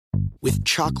With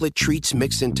chocolate treats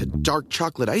mixed into dark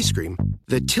chocolate ice cream,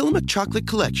 the Tillamook Chocolate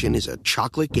Collection is a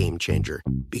chocolate game changer.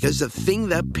 Because the thing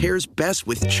that pairs best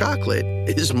with chocolate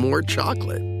is more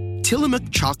chocolate.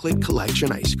 Tillamook Chocolate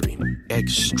Collection Ice Cream.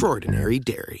 Extraordinary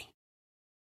dairy.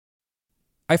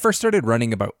 I first started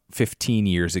running about 15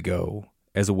 years ago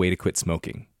as a way to quit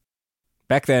smoking.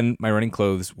 Back then, my running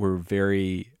clothes were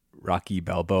very Rocky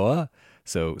Balboa,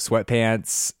 so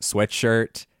sweatpants,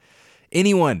 sweatshirt.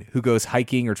 Anyone who goes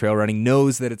hiking or trail running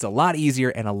knows that it's a lot easier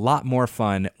and a lot more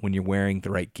fun when you're wearing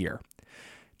the right gear.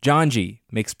 Janji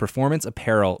makes performance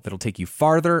apparel that'll take you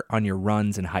farther on your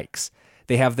runs and hikes.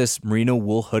 They have this merino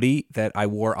wool hoodie that I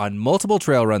wore on multiple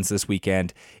trail runs this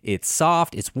weekend. It's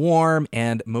soft, it's warm,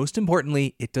 and most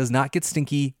importantly, it does not get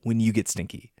stinky when you get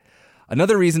stinky.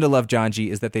 Another reason to love Janji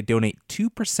is that they donate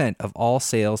 2% of all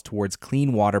sales towards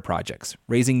clean water projects,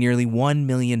 raising nearly $1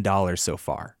 million so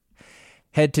far.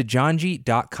 Head to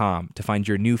janji.com to find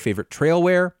your new favorite trail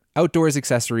wear, outdoors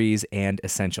accessories, and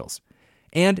essentials.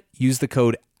 And use the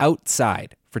code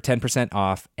OUTSIDE for 10%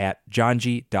 off at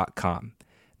janji.com.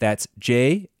 That's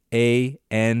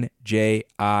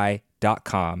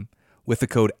JANJI.com with the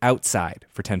code OUTSIDE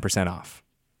for 10% off.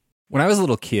 When I was a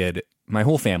little kid, my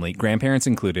whole family, grandparents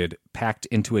included, packed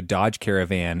into a Dodge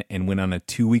Caravan and went on a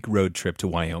 2-week road trip to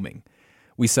Wyoming.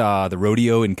 We saw the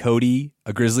rodeo in Cody,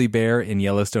 a grizzly bear in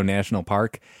Yellowstone National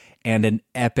Park, and an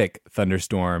epic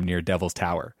thunderstorm near Devil's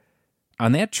Tower.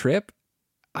 On that trip,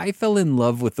 I fell in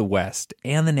love with the West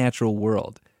and the natural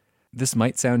world. This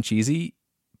might sound cheesy,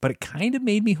 but it kind of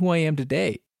made me who I am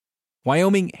today.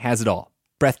 Wyoming has it all.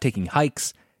 Breathtaking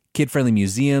hikes, kid-friendly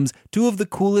museums, 2 of the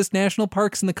coolest national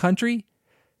parks in the country.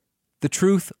 The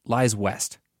truth lies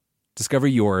west. Discover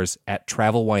yours at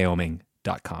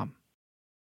travelwyoming.com.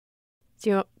 Do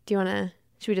you want to,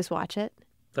 should we just watch it?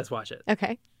 Let's watch it.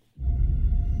 Okay.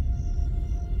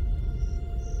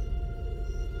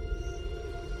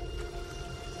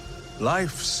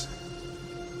 Life's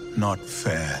not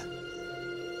fair.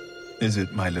 Is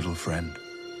it, my little friend?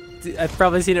 I've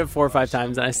probably seen it 4 or 5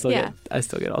 times, and I still get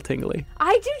all tingly.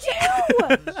 I do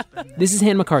too. This is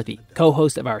Han McCarthy,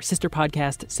 co-host of our sister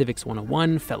podcast, Civics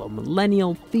 101, fellow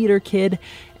millennial theater kid,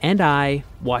 and I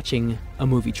watching a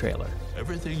movie trailer.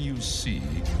 Everything you see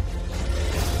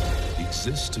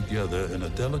exists together in a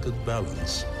delicate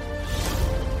balance.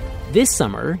 This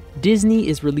summer, Disney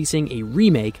is releasing a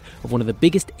remake of one of the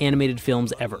biggest animated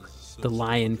films ever, The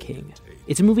Lion King.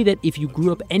 It's a movie that, if you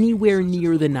grew up anywhere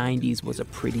near the 90s, was a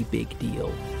pretty big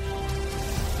deal.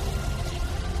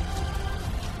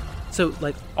 So,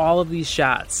 like, all of these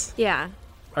shots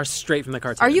are straight from the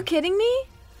cartoon. Are you kidding me?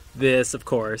 This, of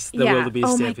course, the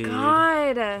wildebeest stampede. Oh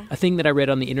my God. A thing that I read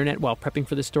on the internet while prepping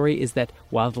for the story is that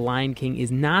while The Lion King is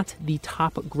not the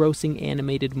top-grossing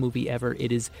animated movie ever,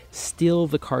 it is still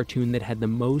the cartoon that had the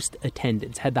most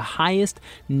attendance, had the highest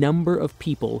number of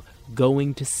people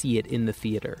going to see it in the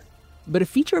theater. But a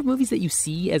feature of movies that you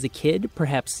see as a kid,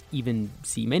 perhaps even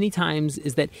see many times,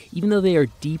 is that even though they are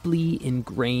deeply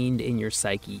ingrained in your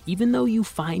psyche, even though you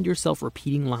find yourself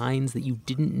repeating lines that you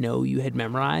didn't know you had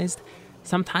memorized,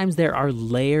 sometimes there are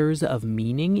layers of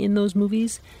meaning in those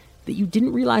movies that you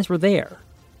didn't realize were there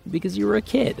because you were a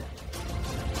kid.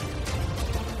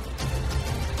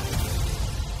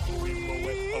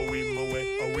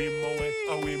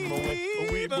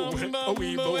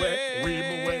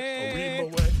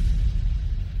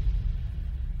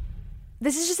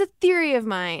 This is just a theory of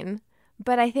mine,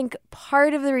 but I think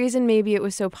part of the reason maybe it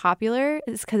was so popular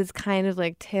is because it's kind of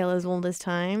like tale as old as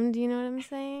time. Do you know what I'm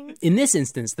saying? In this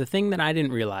instance, the thing that I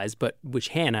didn't realize, but which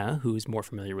Hannah, who's more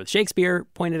familiar with Shakespeare,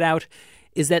 pointed out,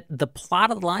 is that the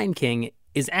plot of The Lion King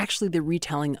is actually the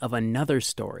retelling of another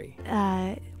story.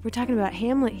 We're talking about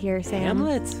Hamlet here, Sam.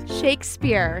 Hamlet?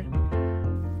 Shakespeare.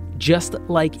 Just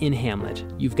like in Hamlet,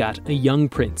 you've got a young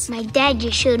prince. My dad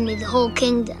just showed me the whole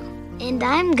kingdom, and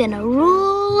I'm gonna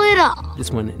rule it all.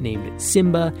 This one named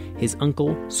Simba, his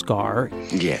uncle, Scar.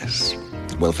 Yes.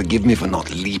 Well, forgive me for not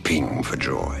leaping for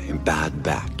joy. Bad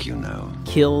back, you know.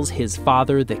 Kills his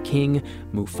father, the king,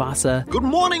 Mufasa. Good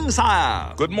morning,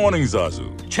 sire. Good morning,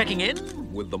 Zazu. Checking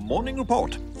in with the morning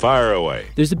report. Fire away.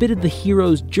 There's a bit of the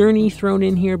hero's journey thrown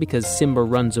in here because Simba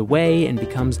runs away and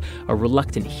becomes a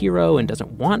reluctant hero and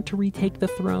doesn't want to retake the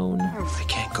throne. I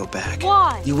can't go back.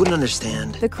 Why? You wouldn't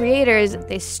understand. The creators,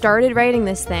 they started writing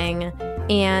this thing,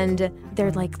 and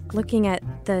they're like looking at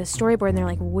the storyboard and they're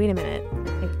like, wait a minute,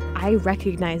 like, I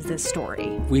recognize this story.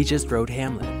 We just wrote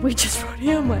Hamlet.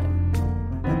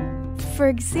 For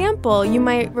example, you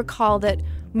might recall that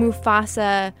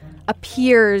Mufasa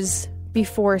appears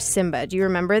before Simba. Do you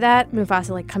remember that? Mufasa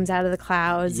like comes out of the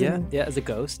clouds. Yeah, as a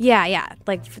ghost. Yeah,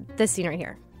 like this scene right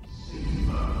here.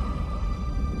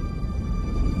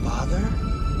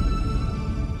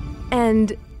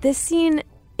 And this scene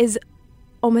is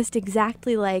almost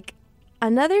exactly like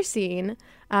another scene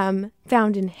found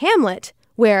in Hamlet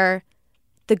where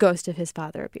the ghost of his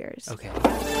father appears. Okay.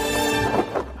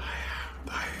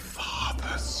 Thy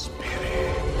father's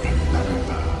spirit.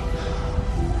 Remember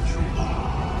who you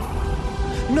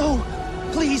are. No,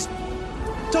 please,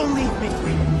 don't leave me.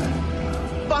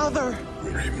 Father.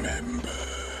 Remember.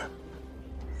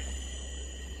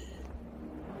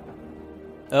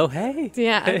 Oh, hey.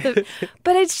 Yeah.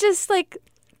 But it's just like,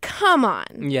 come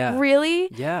on. Yeah. Really?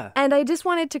 Yeah. And I just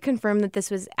wanted to confirm that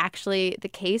this was actually the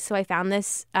case. So I found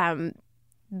this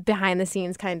behind the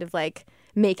scenes kind of like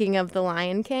making of The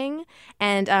Lion King.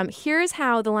 And here's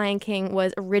how The Lion King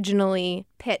was originally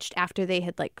pitched after they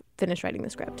had like finished writing the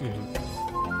script.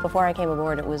 Mm-hmm. Before I came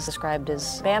aboard, it was described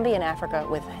as Bambi in Africa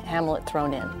with Hamlet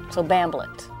thrown in. So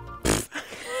Bamblet.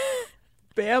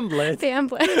 Bamblet?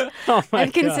 Bamblet. Oh my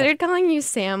I've considered calling you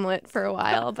Samlet for a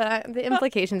while, but the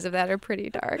implications of that are pretty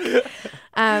dark.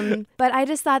 But I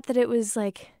just thought that it was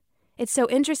like, it's so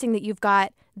interesting that you've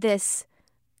got this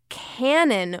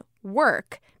canon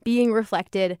work being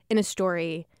reflected in a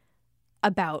story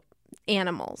about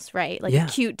animals, right? Like a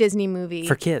cute Disney movie.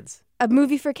 For kids. A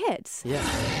movie for kids. Yeah.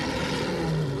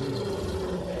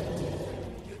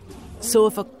 So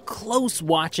if a close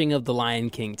watching of The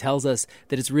Lion King tells us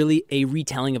that it's really a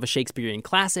retelling of a Shakespearean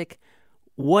classic,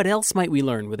 what else might we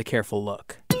learn with a careful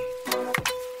look?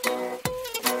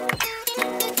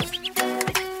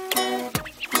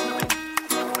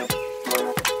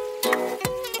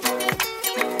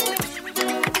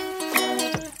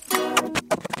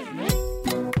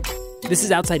 This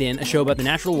is Outside In, a show about the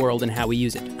natural world and how we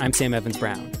use it. I'm Sam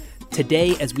Evans-Brown.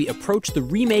 Today, as we approach the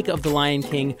remake of The Lion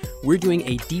King, we're doing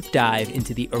a deep dive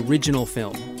into the original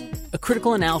film. A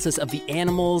critical analysis of the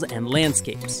animals and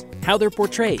landscapes, how they're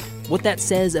portrayed, what that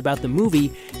says about the movie,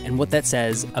 and what that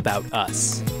says about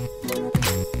us.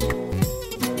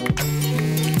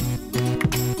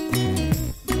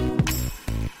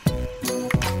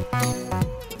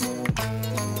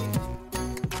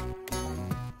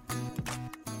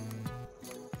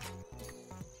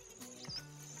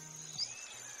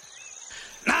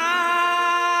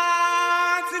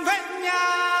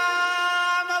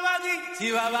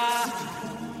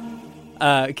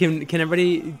 Can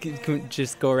everybody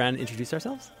just go around and introduce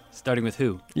ourselves? Starting with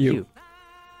who? You.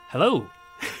 Hello.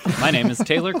 My name is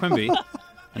Taylor Quimby,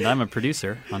 and I'm a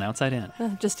producer on Outside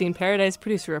In. Justine Paradise,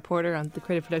 producer reporter on the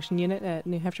Creative Production Unit at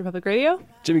New Hampshire Public Radio.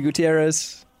 Jimmy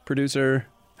Gutierrez, producer,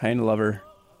 hyena lover,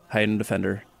 hyena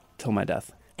defender, till my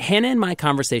death. Hannah and my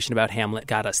conversation about Hamlet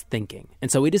got us thinking, and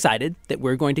so we decided that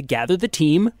we're going to gather the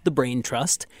team, the Brain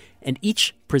Trust, and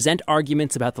each present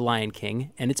arguments about The Lion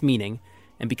King and its meaning.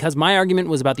 And because my argument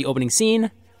was about the opening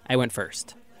scene, I went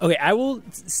first. Okay, I will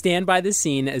stand by this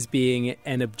scene as being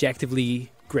an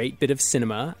objectively great bit of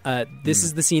cinema. This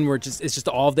is the scene where it's just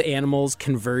all of the animals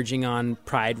converging on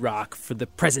Pride Rock for the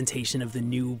presentation of the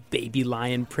new baby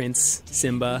lion prince,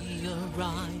 Simba.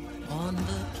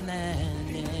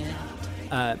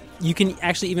 You can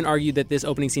actually even argue that this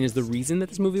opening scene is the reason that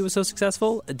this movie was so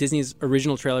successful. Disney's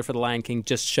original trailer for The Lion King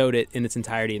just showed it in its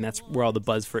entirety, and that's where all the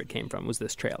buzz for it came from, was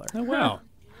this trailer. Oh, wow.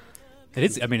 It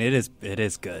is. I mean, it is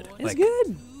good. It's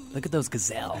good. Look at those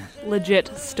gazelle. Legit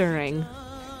stirring.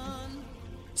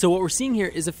 So what we're seeing here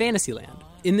is a fantasy land.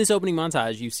 In this opening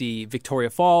montage, you see Victoria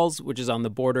Falls, which is on the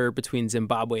border between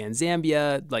Zimbabwe and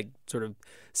Zambia, like sort of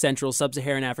central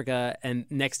sub-Saharan Africa. And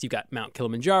next you've got Mount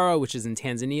Kilimanjaro, which is in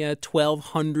Tanzania,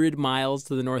 1,200 miles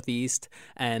to the northeast.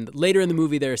 And later in the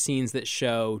movie, there are scenes that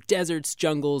show deserts,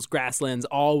 jungles, grasslands,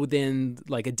 all within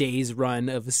like a day's run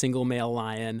of a single male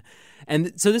lion.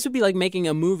 And so this would be like making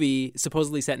a movie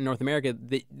supposedly set in North America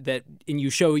that and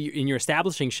you show in your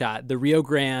establishing shot the Rio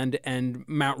Grande and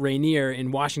Mount Rainier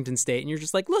in Washington State, and you're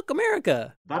just like, look,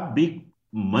 America. That big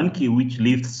monkey which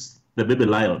lifts the baby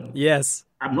lion. Yes.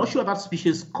 I'm not sure that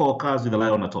species co-occurs with the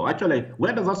lion at all. Actually,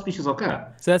 where does that species occur?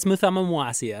 So that's Muthama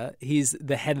Mwasia. He's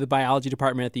the head of the biology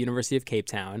department at the University of Cape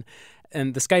Town.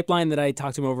 And the Skype line that I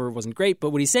talked to him over wasn't great,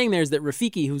 but what he's saying there is that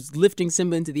Rafiki, who's lifting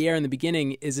Simba into the air in the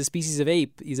beginning, is a species of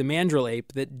ape. He's a mandrill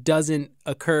ape that doesn't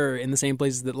occur in the same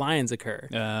places that lions occur.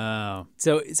 Oh.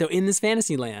 So in this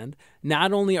fantasy land,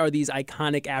 not only are these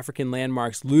iconic African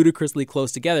landmarks ludicrously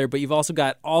close together, but you've also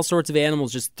got all sorts of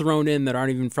animals just thrown in that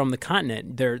aren't even from the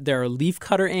continent. There are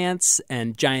leafcutter ants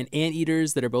and giant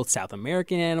anteaters that are both South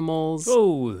American animals.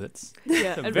 Oh, that's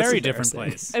a very different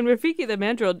place. And Rafiki, the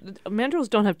mandrills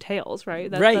don't have tails, right?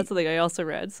 That's something I also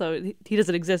read. So he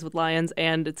doesn't exist with lions,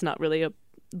 and it's not really a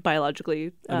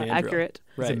biologically accurate.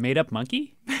 Right. Is it made up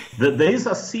monkey? There is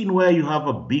a scene where you have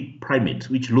a big primate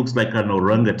which looks like an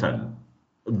orangutan.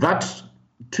 That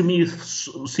to me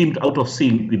seemed out of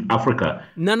scene in Africa.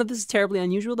 None of this is terribly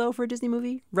unusual, though, for a Disney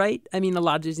movie, right? I mean, a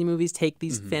lot of Disney movies take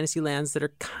these fantasy lands that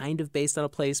are kind of based on a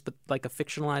place, but like a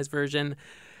fictionalized version.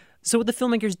 So what the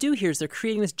filmmakers do here is they're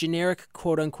creating this generic,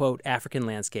 quote-unquote, African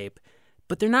landscape,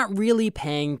 but they're not really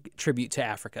paying tribute to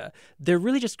Africa. They're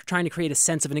really just trying to create a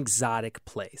sense of an exotic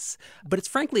place. But it's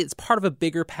part of a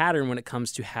bigger pattern when it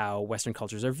comes to how Western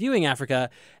cultures are viewing Africa.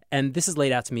 And this is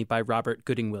laid out to me by Robert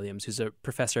Gooding-Williams, who's a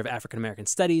professor of African American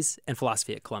Studies and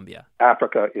Philosophy at Columbia.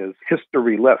 Africa is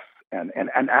historyless, and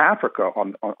Africa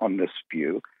on this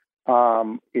view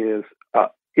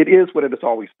it is what it has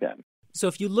always been. So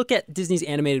if you look at Disney's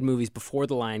animated movies before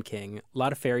The Lion King, a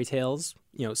lot of fairy tales,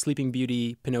 Sleeping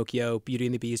Beauty, Pinocchio, Beauty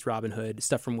and the Beast, Robin Hood,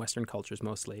 stuff from Western cultures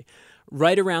mostly.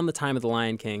 Right around the time of The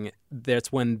Lion King,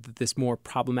 that's when this more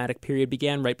problematic period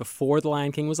began. Right before The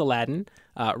Lion King was Aladdin.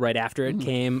 Right after it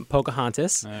came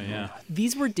Pocahontas. Oh, yeah.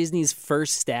 These were Disney's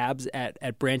first stabs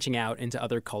at branching out into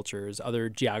other cultures, other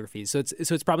geographies. So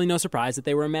it's probably no surprise that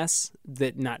they were a mess,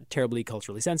 that not terribly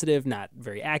culturally sensitive, not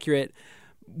very accurate.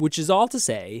 Which is all to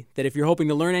say that if you're hoping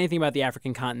to learn anything about the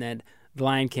African continent, The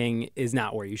Lion King is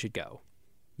not where you should go.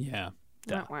 Yeah.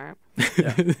 Duh. Kind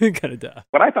of duh.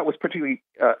 What I thought was particularly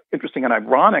interesting and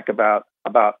ironic about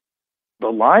The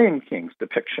Lion King's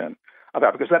depiction of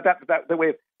Africa, because that the way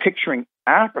of picturing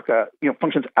Africa,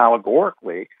 functions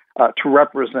allegorically to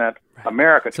represent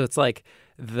America. So it's like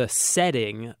the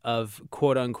setting of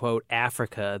quote unquote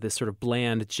Africa, this sort of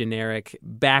bland, generic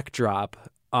backdrop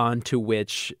onto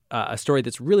which a story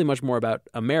that's really much more about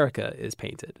America is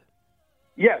painted.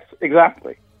 Yes,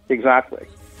 exactly.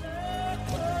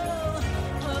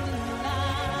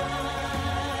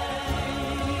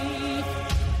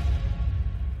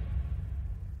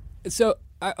 So,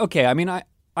 okay, I mean, I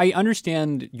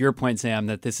understand your point, Sam,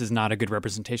 that this is not a good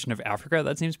representation of Africa.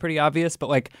 That seems pretty obvious.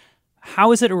 But,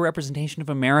 how is it a representation of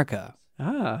America?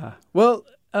 Well,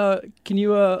 can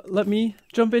you let me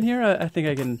jump in here? I think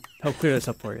I can help clear this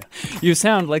up for you. You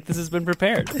sound like this has been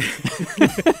prepared.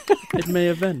 It may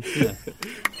have been. Yeah.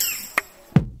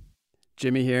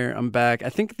 Jimmy here. I'm back. I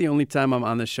think the only time I'm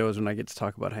on this show is when I get to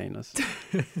talk about hyenas.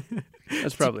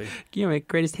 That's probably...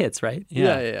 greatest hits, right?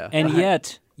 Yeah. And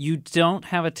yet, you don't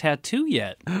have a tattoo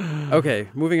yet. Okay,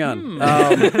 moving on.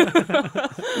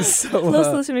 Close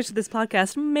listeners to this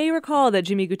podcast may recall that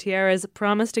Jimmy Gutierrez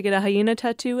promised to get a hyena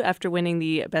tattoo after winning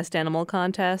the Best Animal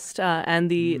Contest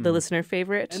and the listener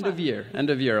favorite. End of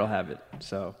year I'll have it.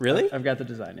 So really? I've got the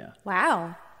design, yeah.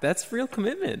 Wow. That's real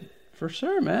commitment. For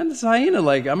sure, man. This hyena,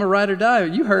 I'm a ride or die.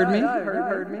 You heard me.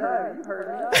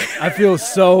 I feel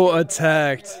so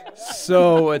attacked.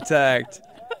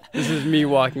 This is me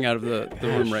walking out of the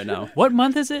room right now. What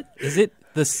month is it? Is it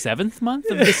the 7th month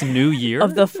of this new year?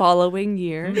 Of the following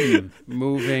year.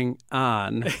 Moving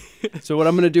on. So what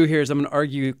I'm going to do here is I'm going to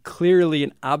argue clearly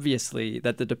and obviously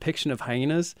that the depiction of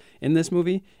hyenas in this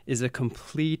movie is a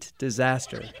complete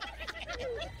disaster.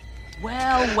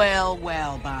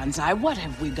 Well, Banzai, what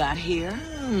have we got here?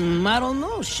 I don't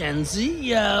know,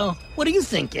 Shenzi. What do you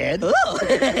think, Ed?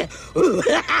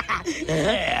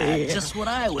 Yeah, just what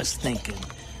I was thinking.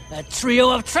 A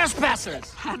trio of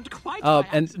trespassers.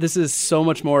 And this is so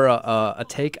much more a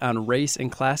take on race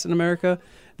and class in America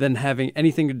than having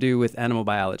anything to do with animal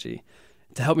biology.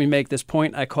 To help me make this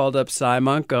point, I called up Cy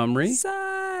Montgomery.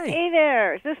 Hey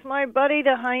there, is this my buddy,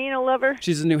 the hyena lover?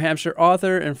 She's a New Hampshire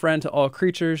author and friend to all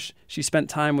creatures. She spent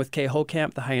time with Kay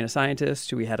Holcamp, the hyena scientist,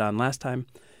 who we had on last time.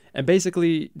 And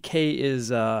basically, Kay is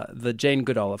the Jane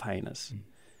Goodall of hyenas.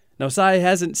 Now, Cy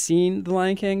hasn't seen The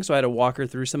Lion King, so I had to walk her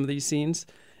through some of these scenes.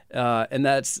 And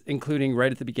that's including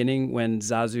right at the beginning when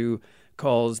Zazu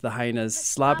calls the hyenas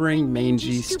slobbering,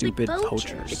 mangy, stupid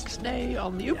poachers. Stay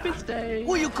on the Oopid Stay.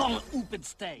 What do you call it, Oopid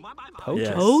Stay?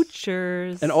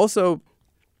 Poachers. And also,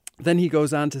 then he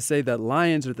goes on to say that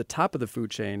lions are the top of the food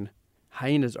chain,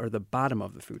 hyenas are the bottom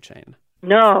of the food chain.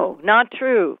 No, not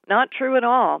true. Not true at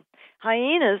all.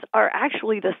 Hyenas are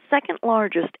actually the second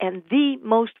largest and the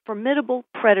most formidable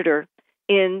predator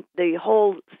in the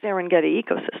whole Serengeti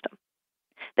ecosystem.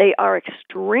 They are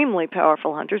extremely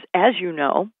powerful hunters, as you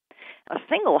know. A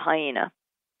single hyena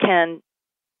can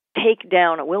take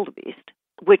down a wildebeest,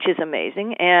 which is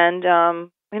amazing. And, a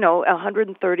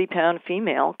 130-pound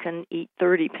female can eat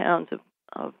 30 pounds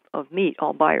of meat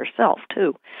all by herself,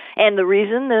 too. And the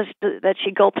reason that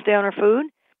she gulps down her food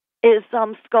is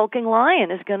some skulking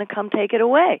lion is going to come take it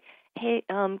away. Kay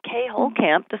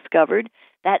Holcamp discovered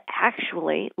that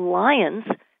actually lions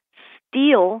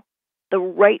steal the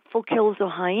rightful kills of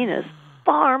hyenas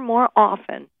far more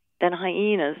often than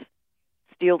hyenas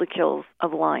steal the kills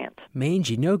of lions.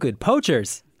 Mangy, no good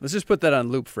poachers. Let's just put that on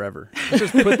loop forever.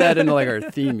 Let's just put that into our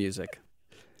theme music.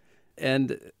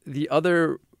 And the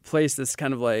other place that's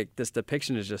kind of like this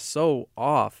depiction is just so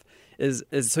off is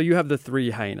so you have the three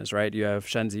hyenas, right? You have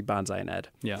Shenzi, Banzai, and Ed.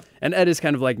 Yeah. And Ed is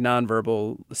kind of like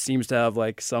nonverbal, seems to have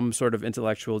like some sort of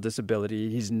intellectual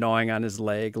disability. He's gnawing on his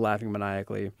leg, laughing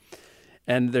maniacally.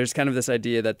 And there's kind of this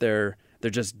idea that they're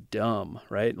just dumb,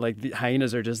 right? Like the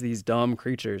hyenas are just these dumb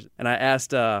creatures. And I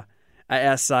asked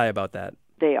Sai about that.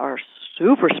 They are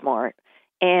super smart.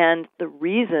 And the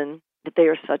reason that they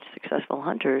are such successful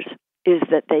hunters is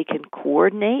that they can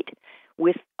coordinate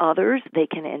with others. They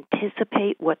can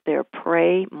anticipate what their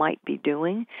prey might be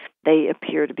doing. They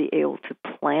appear to be able to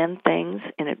plan things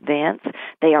in advance.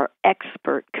 They are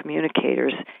expert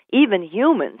communicators. Even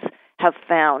humans have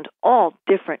found all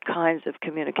different kinds of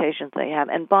communications they have.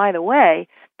 And by the way,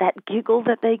 that giggle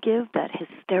that they give, that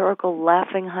hysterical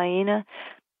laughing hyena,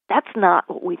 that's not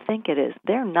what we think it is.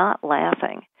 They're not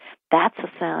laughing. That's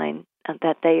a sign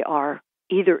that they are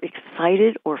either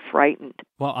excited or frightened.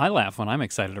 Well, I laugh when I'm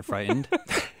excited or frightened.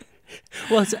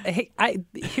 Well,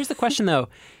 here's the question, though.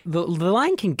 The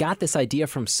Lion King got this idea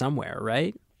from somewhere,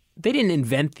 right? They didn't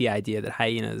invent the idea that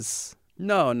hyenas...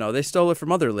 No, they stole it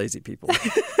from other lazy people.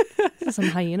 Some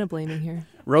hyena blaming here.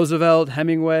 Roosevelt,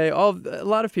 Hemingway, a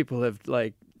lot of people have,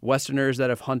 like, Westerners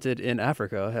that have hunted in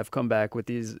Africa have come back with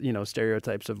these,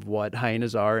 stereotypes of what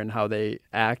hyenas are and how they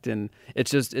act, and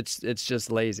it's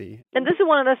just lazy. And this is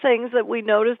one of the things that we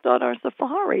noticed on our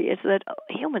safari is that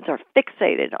humans are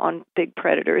fixated on big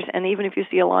predators, and even if you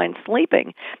see a lion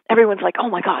sleeping, everyone's like, "Oh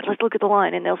my God, let's look at the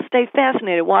lion," and they'll stay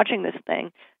fascinated watching this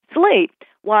thing sleep,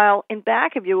 while in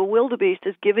back of you a wildebeest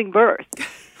is giving birth.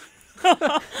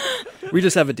 We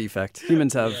just have a defect.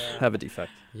 Humans have a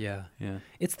defect. Yeah.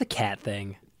 It's the cat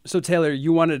thing. So, Taylor,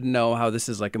 you wanted to know how this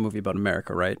is like a movie about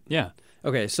America, right? Yeah.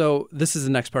 Okay, so this is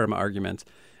the next part of my argument.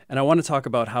 And I want to talk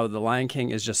about how The Lion King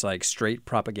is just like straight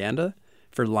propaganda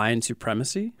for lion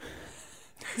supremacy.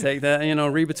 Take that,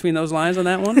 read between those lines on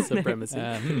that one. Supremacy.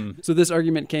 So this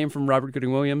argument came from Robert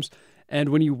Gooding Williams. And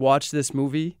when you watch this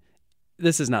movie,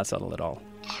 this is not subtle at all.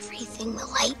 Everything the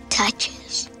light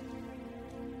touches.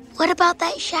 What about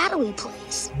that shadowy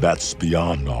place? That's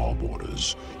beyond our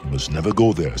borders. You must never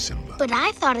go there, Simba. But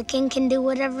I thought a king can do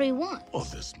whatever he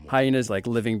wants. Hyenas like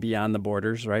living beyond the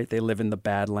borders, right? They live in the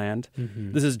bad land.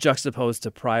 Mm-hmm. This is juxtaposed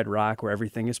to Pride Rock, where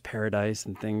everything is paradise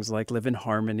and things like live in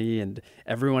harmony and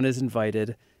everyone is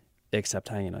invited except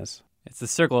hyenas. It's the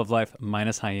circle of life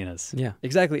minus hyenas. Yeah,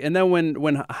 exactly. And then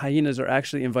when hyenas are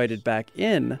actually invited back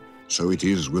in... So it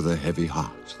is with a heavy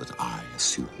heart that I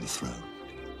assume the throne.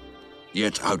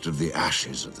 Yet out of the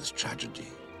ashes of this tragedy,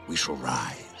 we shall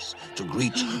rise to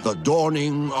greet the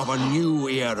dawning of a new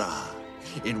era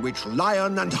in which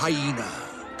lion and hyena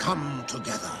come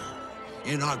together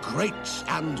in a great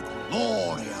and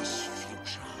glorious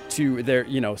future. To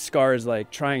their, Scar is like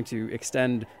trying to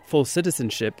extend full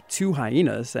citizenship to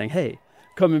hyenas, saying, hey,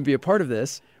 come and be a part of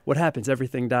this. What happens?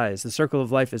 Everything dies. The circle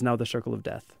of life is now the circle of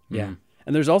death. Yeah.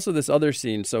 And there's also this other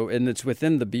scene, and it's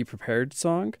within the Be Prepared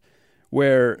song,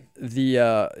 where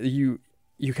you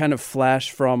kind of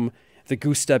flash from the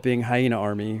goose-stepping hyena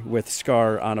army with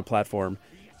Scar on a platform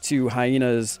to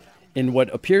hyenas in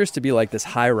what appears to be like this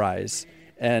high-rise,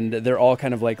 and they're all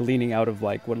kind of like leaning out of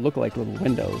like what look like little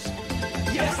windows.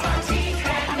 Yes, our teeth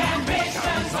and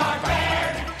ambitions are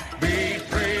bared. Be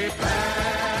prepared.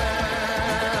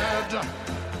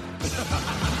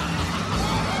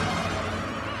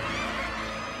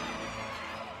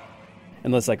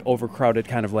 And this like overcrowded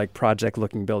kind of like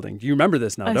project-looking building. Do you remember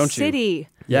this now, don't you? A city.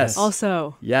 Yes.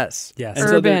 Also. Yes. Yes. And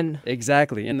urban. So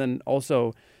exactly. And then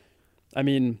also, I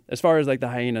mean, as far as like the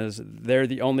hyenas, they're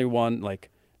the only one, like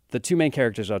the two main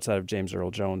characters outside of James Earl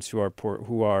Jones who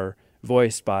are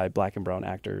voiced by black and brown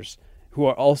actors who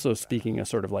are also speaking a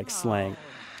sort of like slang.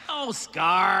 Oh,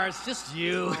 Scar, it's just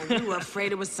you. Oh, we were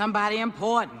afraid it was somebody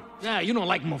important. Yeah, you don't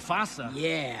like Mufasa.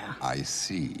 Yeah. I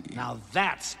see. Now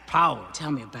that's power.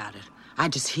 Tell me about it. I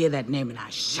just hear that name and I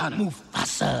shudder.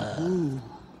 Mufasa. Ooh.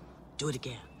 Do it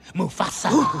again.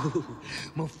 Mufasa.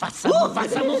 Mufasa,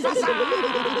 Mufasa,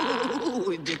 Mufasa.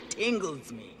 Ooh, it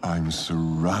tingles me. I'm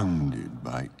surrounded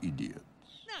by idiots.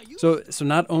 So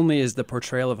not only is the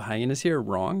portrayal of hyenas here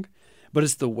wrong, but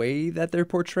it's the way that they're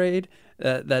portrayed,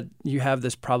 that you have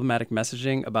this problematic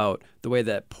messaging about the way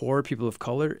that poor people of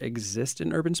color exist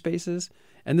in urban spaces.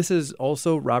 And this is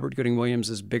also Robert Gooding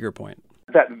Williams' bigger point.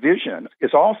 That vision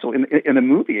is also in the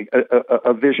movie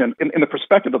a vision, in the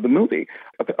perspective of the movie,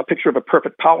 a picture of a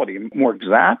perfect polity, more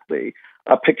exactly,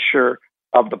 a picture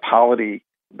of the polity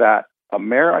that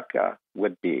America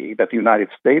would be, that the United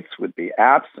States would be,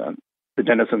 absent the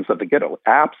denizens of the ghetto,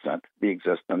 absent the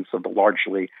existence of the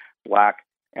largely Black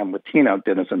and Latino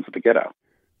denizens of the ghetto.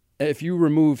 If you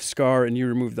remove Scar and you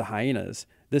remove the hyenas,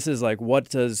 this is like, what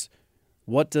does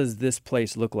this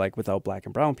place look like without black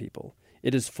and brown people?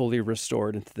 It is fully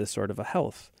restored into this sort of a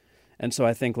health. And so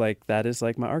I think like that is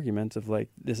like my argument of like,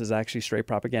 this is actually straight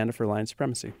propaganda for lion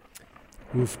supremacy.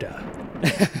 Woofda.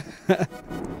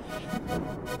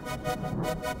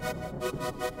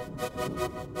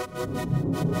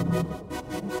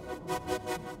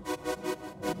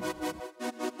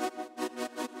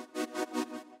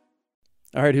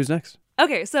 All right, who's next?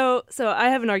 Okay, so I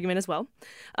have an argument as well.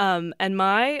 And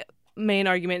my main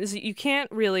argument is that you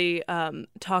can't really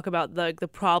talk about the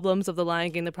problems of the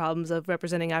Lion King, the problems of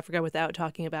representing Africa without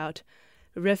talking about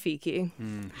Rafiki.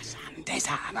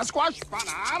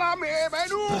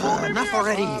 Enough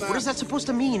already. What is that supposed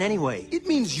to mean anyway? It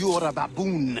means you're a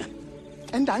baboon,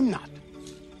 and I'm not.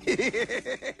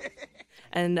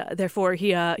 And therefore,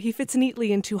 he fits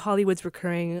neatly into Hollywood's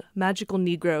recurring magical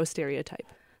Negro stereotype.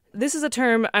 This is a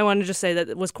term I want to just say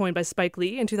that was coined by Spike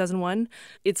Lee in 2001.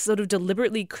 It's sort of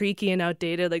deliberately creaky and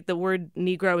outdated. Like the word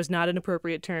Negro is not an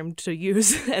appropriate term to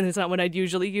use, and it's not what I'd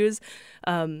usually use.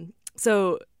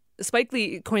 So Spike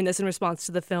Lee coined this in response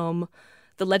to the film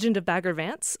The Legend of Bagger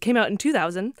Vance. Came out in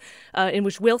 2000, in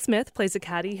which Will Smith plays a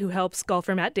caddy who helps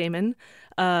golfer Matt Damon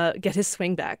get his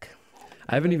swing back.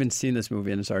 I haven't even seen this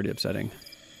movie, and it's already upsetting.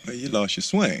 Well, you lost your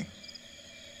swing.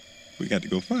 We got to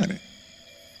go find it.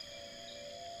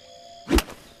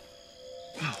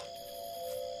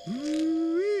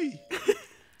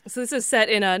 So this is set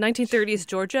in 1930s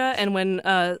Georgia, and when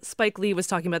Spike Lee was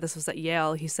talking about this was at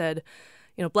Yale, he said,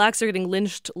 blacks are getting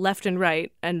lynched left and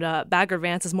right, and Bagger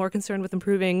Vance is more concerned with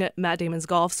improving Matt Damon's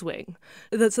golf swing.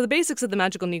 So the basics of the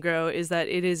magical Negro is that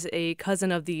it is a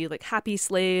cousin of the happy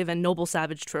slave and noble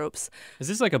savage tropes. Is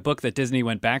this like a book that Disney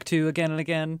went back to again and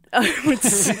again? I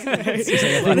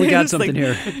think we got something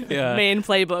here. Yeah. Main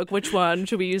playbook. Which one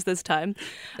should we use this time?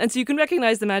 And so you can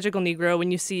recognize the magical Negro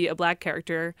when you see a black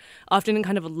character, often in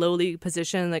kind of a lowly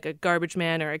position, like a garbage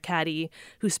man or a caddy,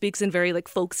 who speaks in very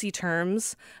folksy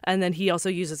terms, and then he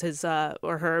also uses his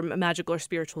or her magical or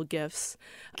spiritual gifts.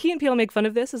 Key and Peele make fun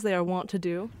of this, as they are wont to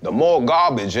do. The more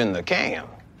garbage in the can,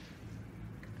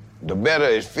 the better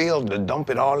it feels to dump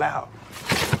it all out.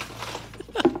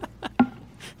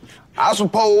 I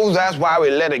suppose that's why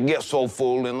we let it get so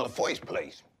full in the first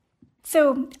place.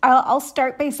 So I'll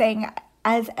start by saying,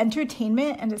 as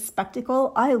entertainment and a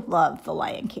spectacle, I love The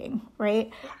Lion King,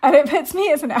 right? And it puts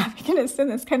me as an Africanist in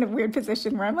this kind of weird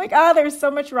position where I'm like, there's so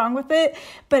much wrong with it.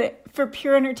 But for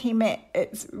pure entertainment,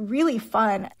 it's really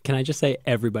fun. Can I just say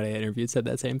everybody I interviewed said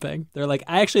that same thing? They're like,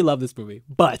 I actually love this movie,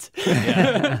 but...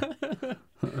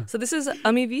 So this is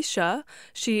Amivi Shah.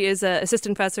 She is an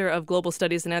assistant professor of global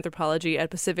studies and anthropology at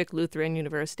Pacific Lutheran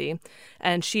University.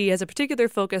 And she has a particular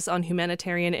focus on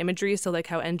humanitarian imagery, so like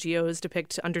how NGOs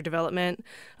depict underdevelopment,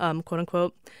 quote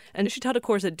unquote. And she taught a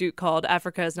course at Duke called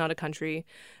Africa is Not a Country,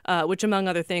 which among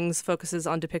other things focuses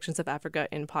on depictions of Africa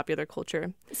in popular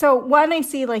culture. So one, I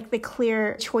see the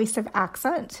clear choice of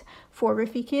accent for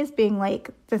Rafiki as being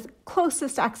the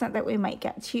closest accent that we might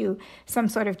get to some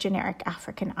sort of generic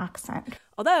African accent.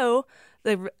 Although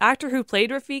the actor who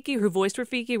played Rafiki, who voiced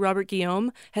Rafiki, Robert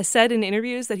Guillaume, has said in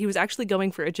interviews that he was actually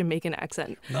going for a Jamaican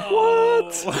accent.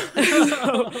 What?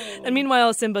 And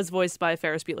meanwhile, Simba's voiced by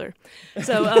Ferris Bueller.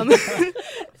 So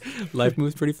life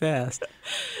moves pretty fast.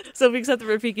 So if we accept that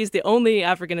Rafiki's the only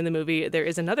African in the movie, there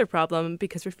is another problem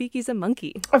because Rafiki's a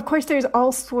monkey. Of course, there's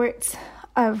all sorts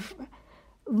of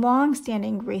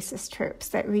long-standing racist tropes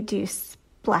that reduce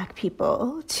Black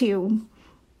people to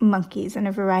monkeys in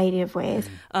a variety of ways.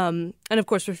 And of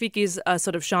course, Rafiki's a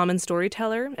sort of shaman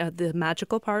storyteller, the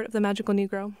magical part of the magical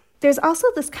Negro. There's also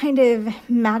this kind of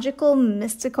magical,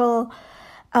 mystical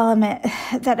element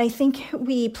that I think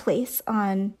we place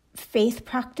on faith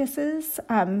practices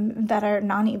that are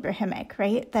non-Abrahamic,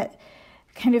 right? That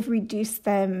kind of reduce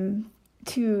them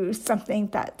to something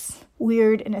that's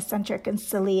weird and eccentric and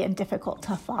silly and difficult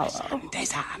to follow.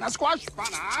 Enough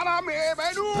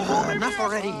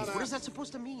already. What is that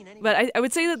supposed to mean anyway? But I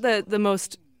would say that the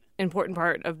most important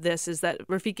part of this is that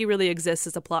Rafiki really exists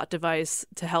as a plot device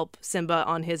to help Simba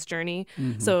on his journey.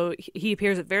 Mm-hmm. So he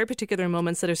appears at very particular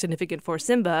moments that are significant for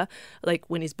Simba, like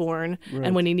when he's born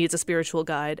and when he needs a spiritual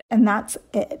guide. And that's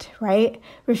it, right?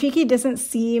 Rafiki doesn't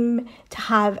seem to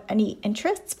have any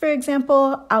interests, for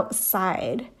example,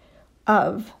 outside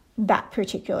of that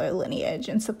particular lineage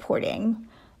and supporting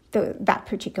that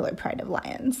particular pride of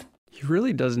lions. He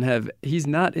really doesn't have, he's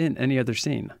not in any other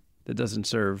scene that doesn't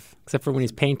serve. Except for when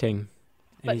he's painting.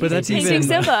 But that's he's even...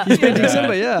 painting Simba. He's painting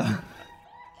Simba, yeah.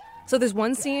 So there's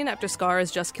one scene after Scar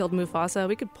has just killed Mufasa.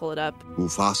 We could pull it up.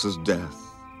 Mufasa's death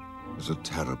is a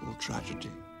terrible tragedy.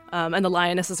 And the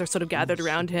lionesses are sort of gathered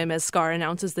around him as Scar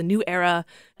announces the new era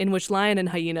in which lion and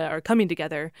hyena are coming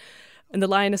together. And the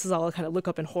lionesses all kind of look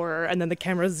up in horror, and then the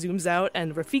camera zooms out,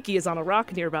 and Rafiki is on a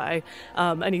rock nearby,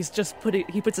 and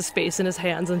he puts his face in his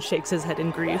hands and shakes his head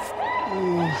in grief.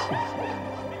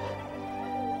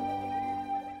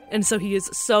 And so he is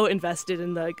so invested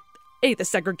in the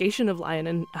segregation of lion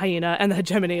and hyena and the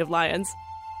hegemony of lions.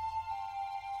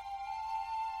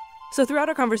 So throughout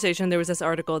our conversation, there was this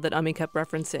article that Ami kept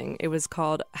referencing. It was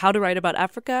called How to Write About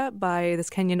Africa by this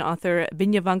Kenyan author,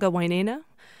 Binyavanga Wainaina.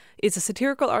 It's a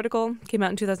satirical article, came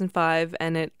out in 2005,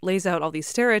 and it lays out all these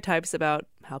stereotypes about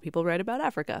how people write about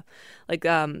Africa. Like,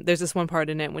 there's this one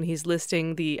part in it when he's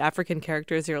listing the African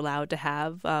characters you're allowed to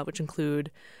have, which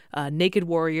include naked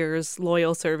warriors,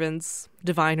 loyal servants,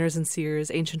 diviners and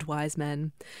seers, ancient wise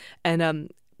men.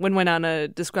 And when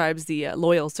Wainaina describes the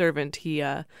loyal servant, he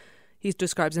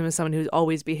describes him as someone who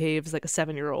always behaves like a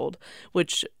 7-year-old,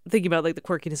 which, thinking about like the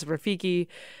quirkiness of Rafiki,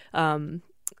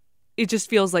 it just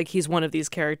feels like he's one of these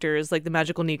characters. Like the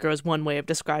magical Negro is one way of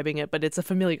describing it, but it's a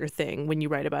familiar thing when you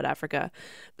write about Africa.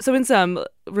 So in sum,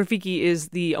 Rafiki is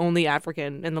the only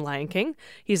African in The Lion King.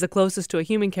 He's the closest to a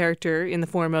human character in the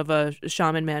form of a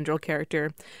shaman mandrill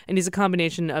character, and he's a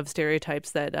combination of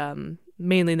stereotypes that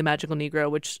mainly the magical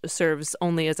Negro, which serves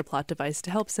only as a plot device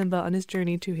to help Simba on his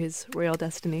journey to his royal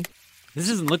destiny. This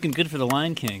isn't looking good for The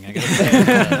Lion King, I gotta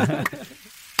say.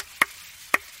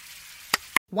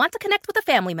 Want to connect with a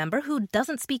family member who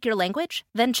doesn't speak your language?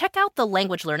 Then check out the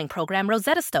language learning program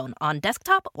Rosetta Stone on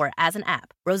desktop or as an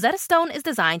app. Rosetta Stone is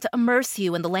designed to immerse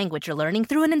you in the language you're learning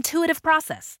through an intuitive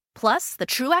process. Plus, the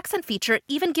True Accent feature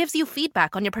even gives you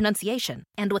feedback on your pronunciation.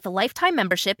 And with a lifetime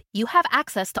membership, you have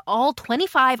access to all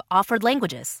 25 offered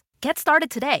languages. Get started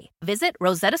today. Visit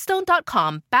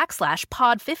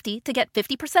rosettastone.com/pod50 to get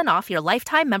 50% off your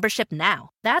lifetime membership now.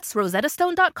 That's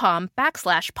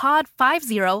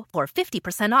rosettastone.com/pod50 for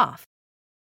 50% off.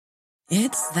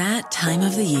 It's that time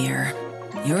of the year.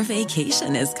 Your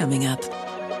vacation is coming up.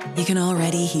 You can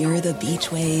already hear the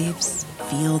beach waves,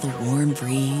 feel the warm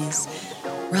breeze,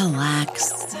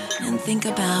 relax, and think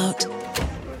about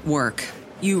work.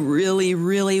 You really,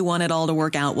 really want it all to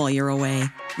work out while you're away.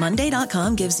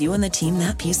 Monday.com gives you and the team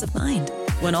that peace of mind.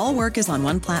 When all work is on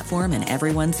one platform and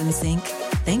everyone's in sync,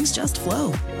 things just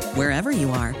flow. Wherever you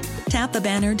are, tap the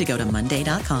banner to go to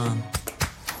Monday.com.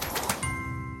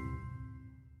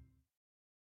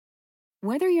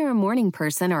 Whether you're a morning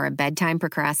person or a bedtime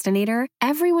procrastinator,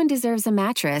 everyone deserves a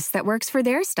mattress that works for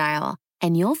their style.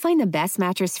 And you'll find the best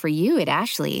mattress for you at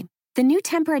Ashley. The new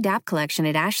Tempur-Adapt collection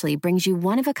at Ashley brings you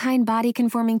one-of-a-kind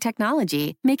body-conforming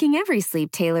technology, making every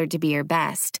sleep tailored to be your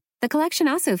best. The collection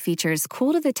also features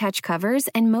cool-to-the-touch covers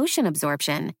and motion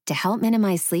absorption to help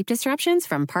minimize sleep disruptions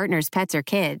from partners, pets, or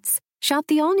kids. Shop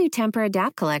the all-new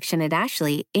Tempur-Adapt collection at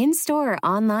Ashley, in-store or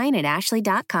online at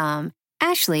ashley.com.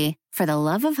 Ashley, for the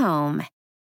love of home.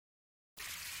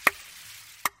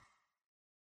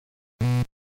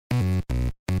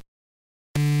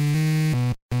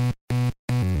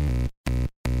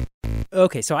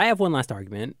 Okay, so I have one last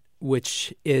argument,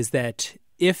 which is that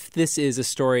if this is a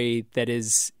story that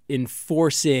is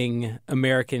enforcing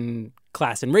American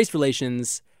class and race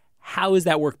relations, how is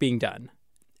that work being done?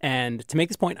 And to make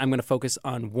this point, I'm going to focus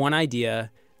on one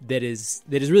idea that is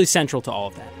really central to all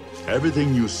of that.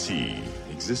 Everything you see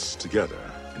exists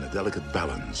together in a delicate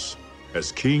balance.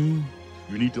 As king,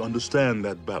 you need to understand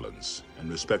that balance and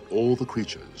respect all the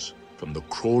creatures, from the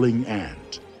crawling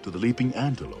ant to the leaping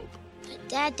antelope.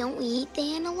 Dad, don't we eat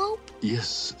the antelope?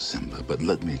 Yes, Simba, but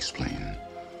let me explain.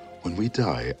 When we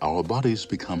die, our bodies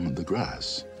become the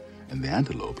grass, and the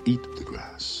antelope eat the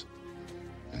grass.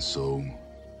 And so,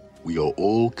 we are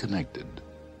all connected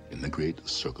in the great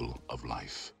circle of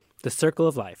life. The circle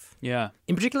of life. Yeah.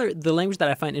 In particular, the language that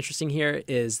I find interesting here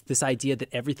is this idea that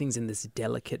everything's in this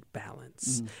delicate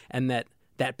balance, and that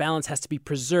balance has to be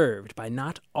preserved by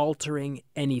not altering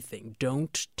anything.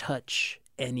 Don't touch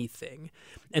anything.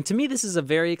 And to me, this is a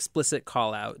very explicit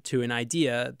call out to an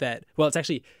idea that, well, it's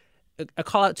actually a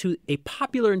call out to a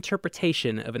popular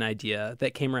interpretation of an idea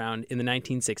that came around in the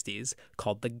 1960s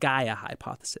called the Gaia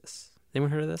hypothesis. Anyone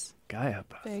heard of this? Gaia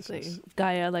hypothesis. Vaguely.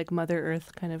 Gaia, like Mother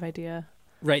Earth kind of idea.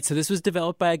 Right. So this was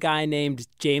developed by a guy named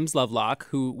James Lovelock,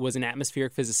 who was an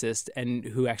atmospheric physicist and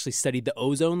who actually studied the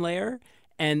ozone layer.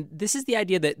 And this is the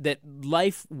idea that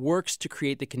life works to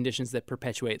create the conditions that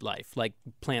perpetuate life. Like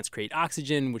plants create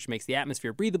oxygen, which makes the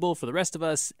atmosphere breathable for the rest of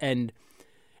us. And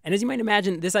as you might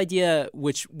imagine, this idea,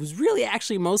 which was really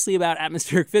actually mostly about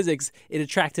atmospheric physics, it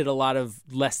attracted a lot of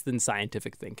less than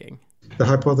scientific thinking. The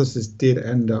hypothesis did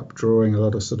end up drawing a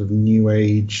lot of sort of new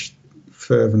age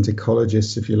fervent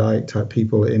ecologists, if you like, type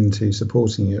people into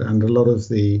supporting it. And a lot of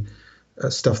the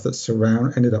stuff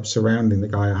that ended up surrounding the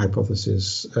Gaia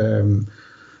hypothesis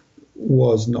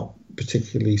was not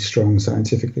particularly strong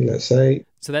scientifically, let's say.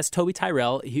 So that's Toby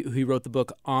Tyrell, who wrote the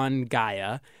book On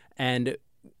Gaia. And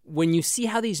when you see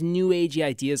how these new agey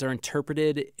ideas are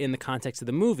interpreted in the context of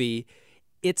the movie,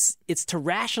 it's to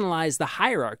rationalize the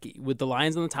hierarchy with the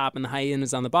lions on the top and the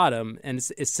hyenas on the bottom. And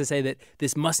it's to say that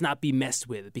this must not be messed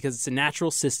with because it's a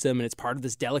natural system and it's part of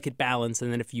this delicate balance.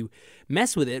 And then if you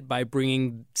mess with it by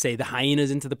bringing, say, the hyenas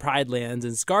into the Pride Lands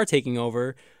and Scar taking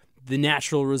over, the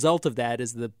natural result of that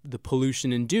is the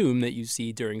pollution and doom that you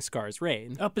see during Scar's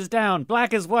reign. Up is down,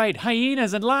 black is white,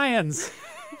 hyenas and lions.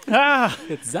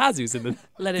 It's Zazu's in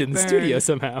the studio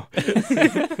somehow.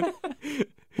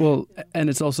 Well, and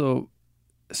it's also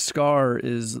Scar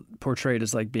is portrayed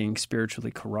as like being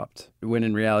spiritually corrupt, when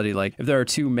in reality, like if there are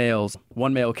two males,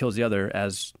 one male kills the other.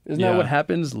 Isn't that what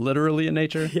happens literally in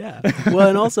nature? Yeah. Well,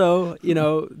 and also,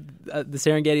 the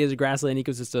Serengeti is a grassland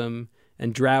ecosystem,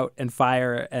 and drought and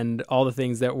fire and all the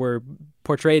things that were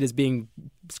portrayed as being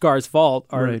Scar's fault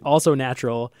are also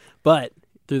natural, but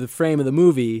through the frame of the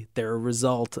movie, they're a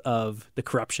result of the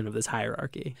corruption of this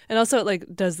hierarchy. And also it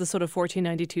like does the sort of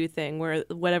 1492 thing where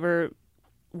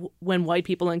when white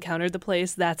people encountered the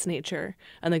place, that's nature.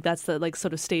 And like that's the like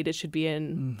sort of state it should be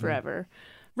in forever.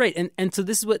 Right. And so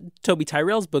this is what Toby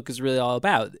Tyrell's book is really all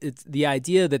about. It's the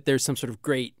idea that there's some sort of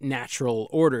great natural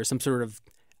order, some sort of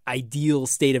ideal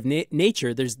state of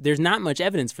nature. There's not much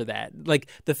evidence for that. Like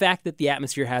the fact that the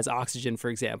atmosphere has oxygen, for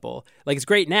example, like it's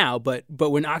great now, but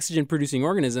when oxygen producing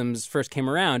organisms first came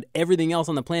around, everything else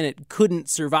on the planet couldn't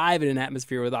survive in an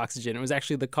atmosphere with oxygen. It was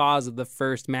actually the cause of the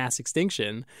first mass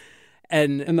extinction.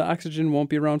 And the oxygen won't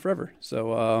be around forever.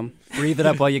 So breathe it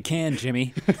up while you can,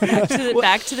 Jimmy. Back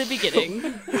to the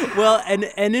beginning. Well,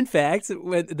 and in fact,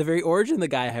 with the very origin of the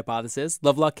Gaia hypothesis,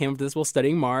 Lovelock came up with this while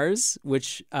studying Mars,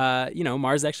 which,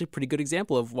 Mars is actually a pretty good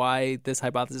example of why this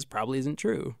hypothesis probably isn't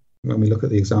true. When we look at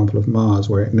the example of Mars,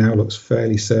 where it now looks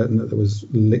fairly certain that there was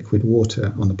liquid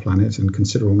water on the planet and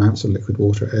considerable amounts of liquid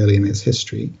water early in its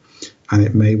history, and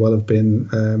it may well have been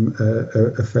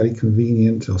a fairly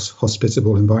convenient,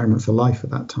 hospitable environment for life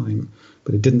at that time,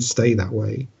 but it didn't stay that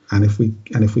way. And if we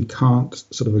can't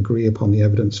sort of agree upon the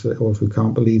evidence for it, or if we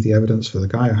can't believe the evidence for the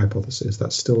Gaia hypothesis,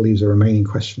 that still leaves a remaining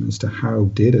question as to how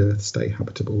did Earth stay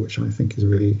habitable, which I think is a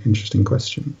really interesting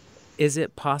question. Is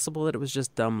it possible that it was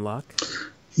just dumb luck?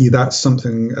 Yeah, that's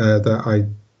something that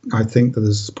I think that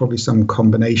there's probably some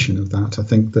combination of that. I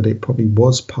think that it probably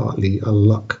was partly a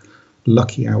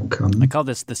lucky outcome. I call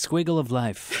this the squiggle of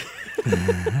life.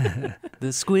 The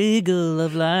squiggle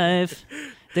of life.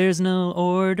 There's no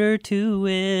order to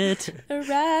it.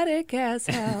 Erratic as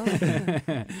hell.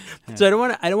 So I don't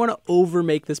want to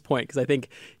overmake this point, because I think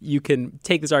you can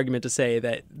take this argument to say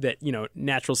that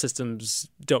natural systems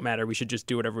don't matter. We should just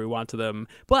do whatever we want to them.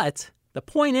 But the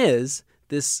point is,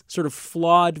 this sort of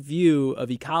flawed view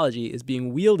of ecology is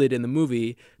being wielded in the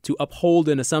movie to uphold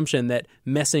an assumption that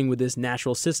messing with this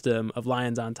natural system of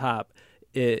lions on top,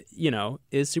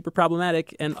 is super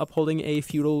problematic and upholding a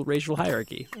feudal racial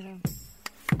hierarchy. Yeah.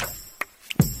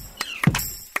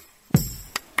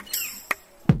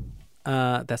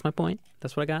 That's my point.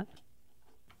 That's what I got.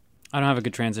 I don't have a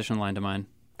good transition line to mine.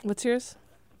 What's yours?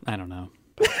 I don't know.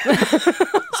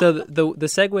 So the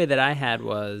segue that I had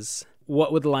was,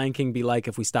 what would The Lion King be like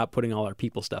if we stopped putting all our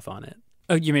people stuff on it?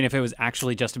 Oh, you mean if it was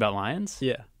actually just about lions?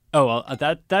 Yeah. Oh, well,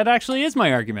 that actually is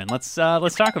my argument. Let's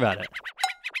talk about it.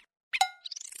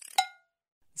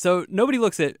 So nobody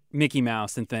looks at Mickey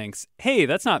Mouse and thinks, hey,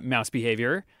 that's not mouse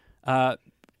behavior.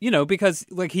 Because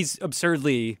like he's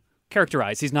absurdly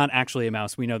characterized. He's not actually a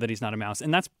mouse. We know that he's not a mouse.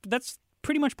 And that's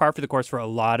pretty much par for the course for a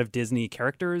lot of Disney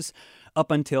characters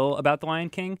up until about The Lion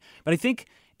King. But I think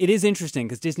it is interesting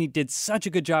because Disney did such a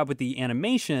good job with the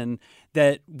animation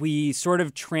that we sort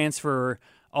of transfer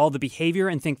all the behavior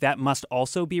and think that must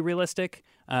also be realistic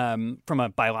from a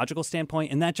biological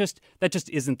standpoint. And that just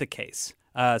isn't the case.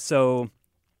 So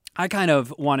I kind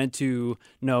of wanted to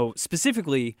know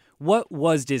specifically what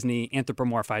was Disney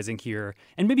anthropomorphizing here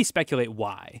and maybe speculate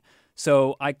why.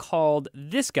 So I called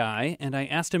this guy and I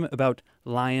asked him about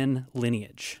lion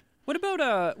lineage. What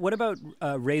about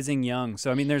raising young? So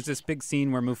I mean, there's this big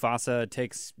scene where Mufasa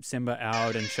takes Simba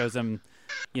out and shows him,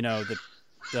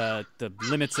 the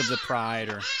limits of the pride.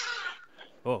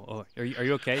 Or are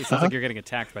you okay? It sounds like you're getting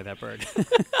attacked by that bird.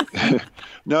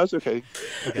 No, it's okay.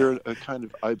 You're a kind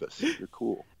of ibis. You're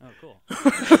cool. Oh, cool.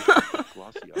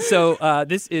 So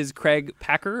this is Craig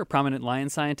Packer, a prominent lion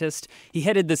scientist. He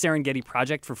headed the Serengeti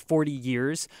Project for 40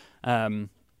 years.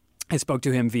 I spoke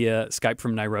to him via Skype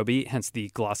from Nairobi, hence the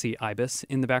glossy ibis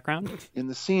in the background. In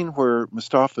the scene where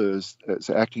Mustafa is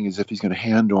acting as if he's going to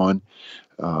hand on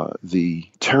the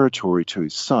territory to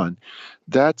his son,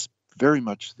 that's very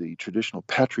much the traditional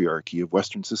patriarchy of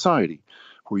Western society,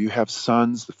 where you have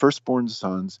sons, the firstborn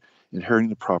sons, inheriting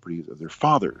the property of their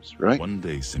fathers, right? One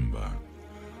day, Simba,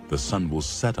 the sun will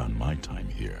set on my time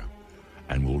here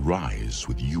and will rise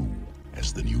with you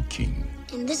as the new king.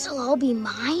 And this'll all be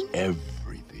mine?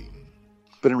 Everything.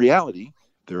 But in reality,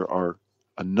 there are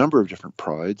a number of different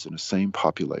prides in the same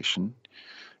population,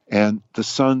 and the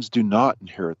sons do not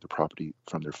inherit the property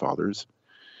from their fathers.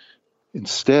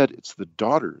 Instead, it's the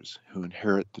daughters who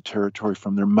inherit the territory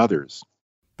from their mothers.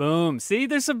 Boom. See,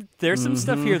 there's some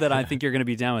stuff here that I think you're going to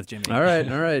be down with, Jimmy. All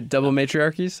right. Double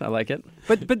matriarchies. I like it.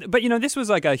 But you know, this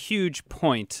was like a huge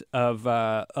point of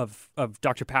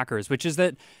Dr. Packer's, which is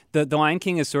that the Lion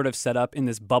King is sort of set up in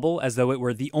this bubble as though it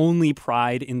were the only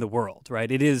pride in the world, right?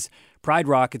 It is Pride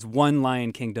Rock. It's one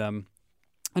Lion Kingdom.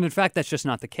 And in fact, that's just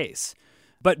not the case.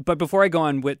 But before I go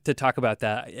on to talk about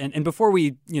that, and before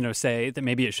we, say that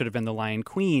maybe it should have been the Lion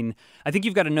Queen, I think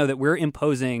you've got to know that we're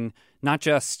imposing not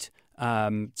just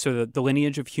the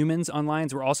lineage of humans on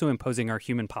lions, we're also imposing our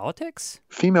human politics.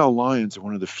 Female lions are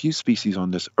one of the few species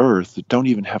on this earth that don't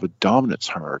even have a dominance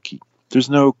hierarchy. There's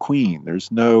no queen,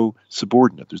 there's no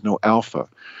subordinate, there's no alpha.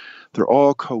 They're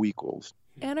all co-equals.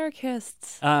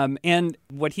 Anarchists. And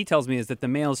what he tells me is that the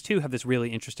males, too, have this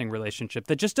really interesting relationship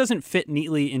that just doesn't fit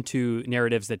neatly into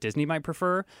narratives that Disney might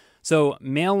prefer. So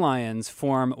male lions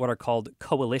form what are called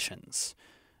coalitions.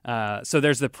 So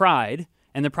there's the pride,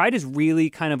 and the pride is really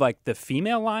kind of like the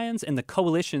female lions, and the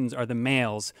coalitions are the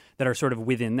males that are sort of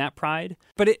within that pride.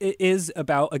 But it is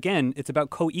about, again, it's about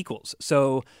co-equals.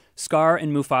 So Scar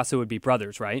and Mufasa would be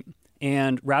brothers, right?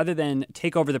 And rather than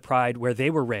take over the pride where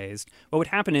they were raised, what would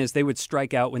happen is they would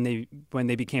strike out when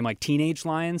they became like teenage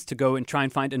lions to go and try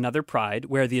and find another pride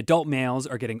where the adult males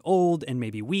are getting old and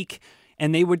maybe weak,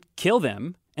 and they would kill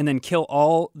them and then kill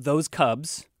all those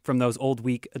cubs from those old,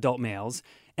 weak adult males,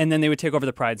 and then they would take over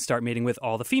the pride and start mating with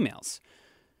all the females.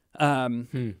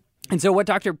 And so what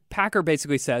Dr. Packer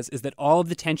basically says is that all of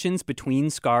the tensions between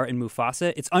Scar and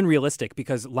Mufasa, it's unrealistic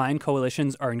because lion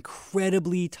coalitions are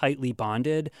incredibly tightly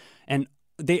bonded, and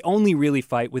they only really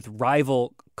fight with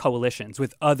rival coalitions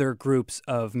with other groups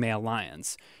of male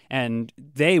lions. And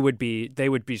they would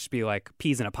just be like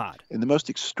peas in a pod. And the most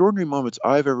extraordinary moments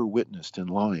I've ever witnessed in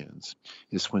lions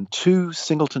is when two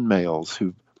singleton males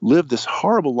who lived this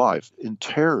horrible life in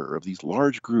terror of these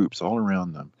large groups all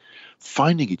around them,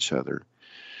 finding each other,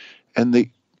 and the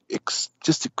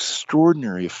just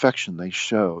extraordinary affection they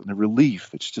show, and the relief,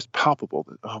 it's just palpable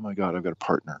that, oh my God, I've got a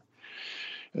partner.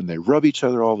 And they rub each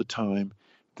other all the time.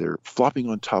 They're flopping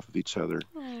on top of each other.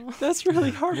 That's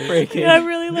really heartbreaking. Yeah, I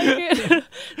really like it.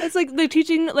 It's like they're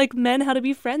teaching like men how to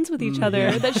be friends with each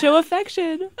other that show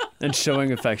affection. And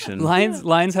showing affection.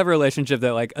 Lions have a relationship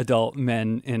that like adult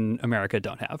men in America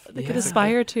don't have. They could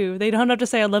aspire to. They don't have to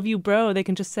say, I love you, bro. They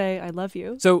can just say, I love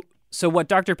you. So what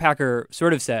Dr. Packer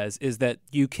sort of says is that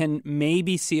you can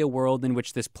maybe see a world in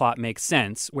which this plot makes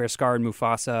sense, where Scar and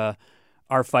Mufasa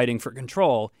are fighting for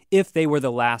control if they were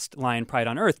the last lion pride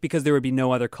on Earth, because there would be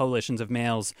no other coalitions of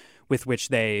males with which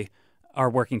they are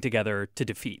working together to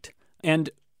defeat. And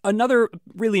another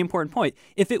really important point,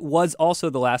 if it was also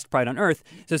the last pride on Earth,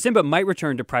 so Simba might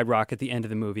return to Pride Rock at the end of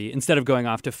the movie instead of going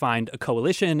off to find a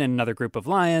coalition and another group of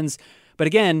lions. But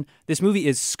again, this movie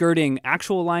is skirting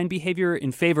actual lion behavior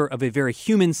in favor of a very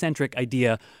human-centric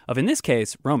idea of, in this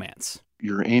case, romance.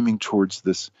 You're aiming towards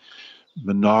this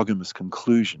monogamous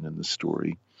conclusion in the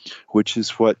story, which is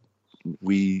what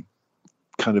we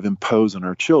kind of impose on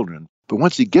our children. But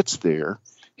once he gets there,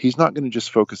 he's not going to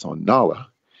just focus on Nala.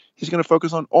 He's going to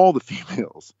focus on all the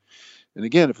females. And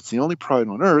again, if it's the only pride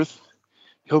on Earth,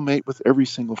 he'll mate with every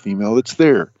single female that's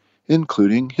there,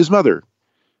 including his mother,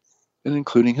 and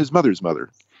including his mother's mother,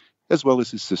 as well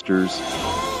as his sisters.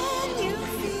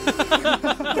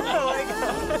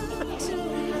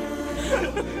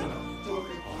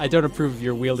 I don't approve of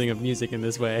your wielding of music in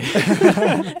this way.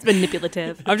 It's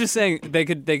manipulative. I'm just saying they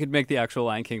could make the actual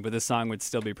Lion King, but this song would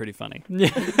still be pretty funny.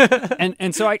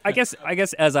 and so I guess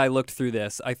as I looked through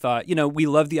this, I thought, we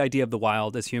love the idea of the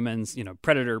wild as humans,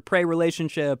 predator-prey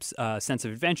relationships, sense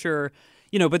of adventure,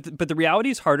 but the reality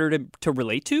is harder to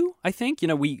relate to, I think.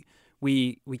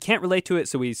 We can't relate to it,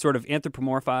 so we sort of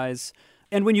anthropomorphize.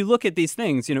 And when you look at these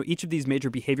things, each of these major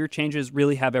behavior changes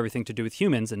really have everything to do with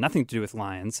humans and nothing to do with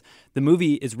lions. The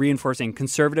movie is reinforcing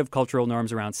conservative cultural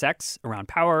norms around sex, around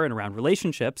power, and around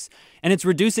relationships. And it's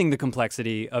reducing the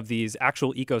complexity of these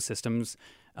actual ecosystems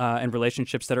and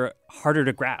relationships that are harder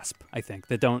to grasp, I think,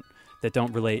 that don't that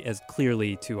don't relate as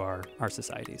clearly to our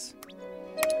societies.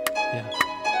 Yeah.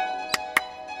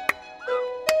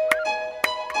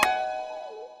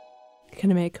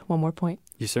 Can I make one more point?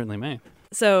 You certainly may.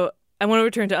 So I want to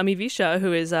return to Ami Visha,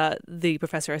 who is the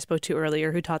professor I spoke to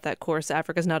earlier who taught that course,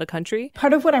 Africa's Not a Country.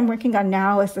 Part of what I'm working on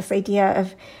now is this idea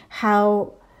of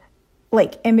how,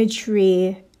 like,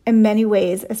 imagery in many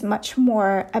ways is much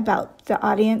more about the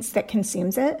audience that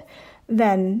consumes it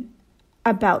than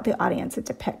about the audience it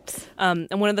depicts. And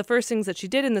one of the first things that she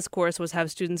did in this course was have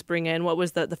students bring in what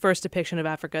was the first depiction of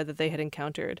Africa that they had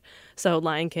encountered. So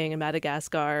Lion King and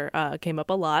Madagascar came up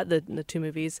a lot, the two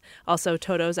movies. Also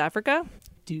Toto's Africa.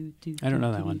 I don't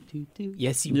know that one.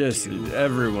 Yes, you Yes, do.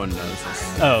 everyone knows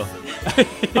this. Oh.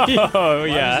 Oh,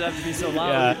 yeah. Why does it have to be so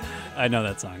loud? Yeah, I know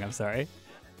that song. I'm sorry.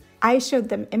 I showed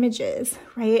them images,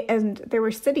 right? And there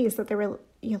were cities that they were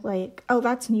like, oh,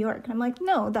 that's New York. And I'm like,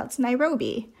 no, that's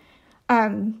Nairobi.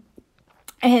 And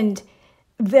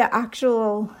the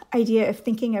actual idea of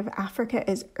thinking of Africa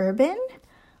as urban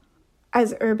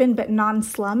but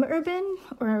non-slum urban,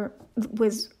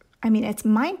 it's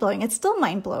mind-blowing. It's still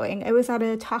mind-blowing. I was at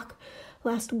a talk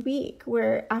last week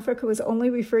where Africa was only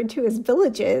referred to as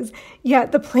villages,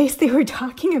 yet the place they were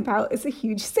talking about is a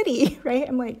huge city, right?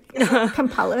 I'm like,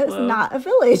 Kampala is not a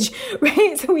village,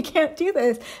 right? So we can't do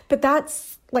this. But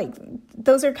that's like,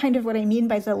 those are kind of what I mean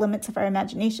by the limits of our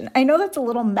imagination. I know that's a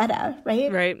little meta,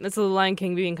 right? Right. That's the Lion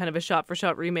King being kind of a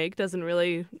shot-for-shot remake doesn't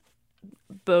really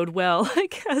bode well, I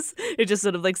guess. It just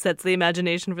sort of like sets the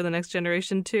imagination for the next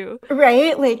generation too.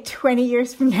 Right? Like 20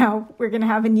 years from now, we're going to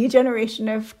have a new generation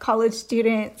of college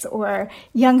students or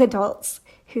young adults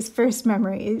whose first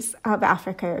memories of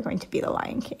Africa are going to be the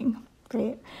Lion King,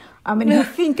 right? And who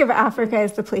think of Africa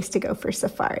as the place to go for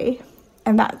safari.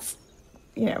 And that's,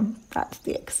 that's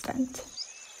the extent.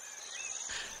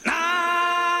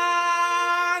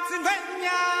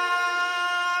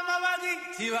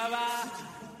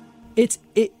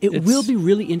 It will be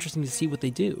really interesting to see what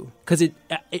they do, because it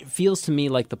feels to me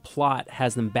like the plot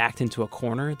has them backed into a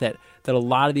corner that a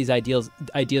lot of these ideas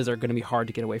are going to be hard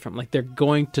to get away from. Like they're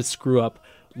going to screw up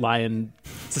lion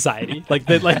society. Like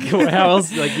how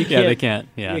else? Like you can't. Yeah, they can't.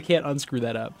 Yeah, you can't unscrew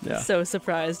that up. Yeah. So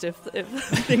surprised if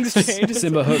things change.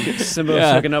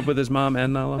 Simba's hooking up with his mom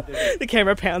and Nala. The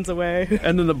camera pans away,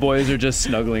 and then the boys are just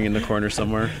snuggling in the corner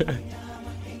somewhere.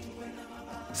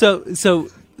 So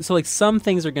like some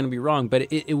things are going to be wrong,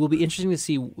 but it will be interesting to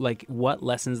see like what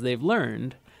lessons they've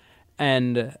learned.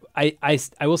 And I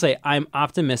will say I'm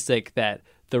optimistic that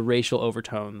the racial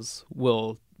overtones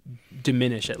will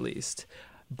diminish at least.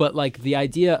 But like the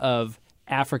idea of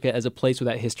Africa as a place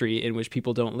without history in which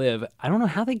people don't live, I don't know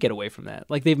how they get away from that.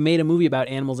 Like they've made a movie about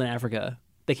animals in Africa.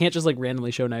 They can't just like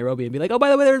randomly show Nairobi and be like, oh, by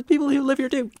the way, there's people who live here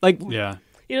too. Like, yeah.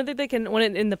 You don't think they can,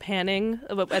 when in the panning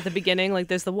at the beginning, like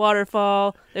there's the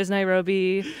waterfall, there's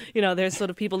Nairobi, there's sort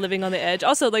of people living on the edge.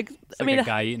 Also, like, a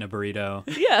guy eating a burrito.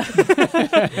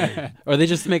 Yeah. Or they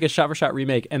just make a shot-for-shot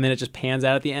remake, and then it just pans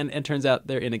out at the end, and turns out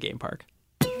they're in a game park.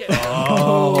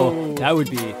 Oh, that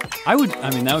would be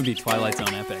Twilight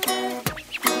Zone epic.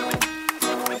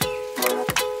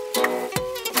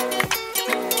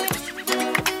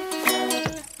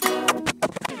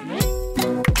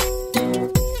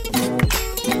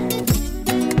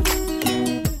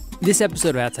 This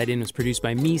episode of Outside In was produced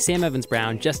by me, Sam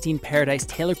Evans-Brown, Justine Paradise,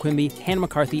 Taylor Quimby, Hannah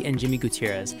McCarthy, and Jimmy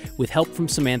Gutierrez, with help from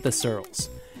Samantha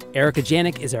Searles. Erica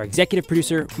Janik is our executive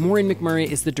producer. Maureen McMurray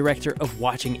is the director of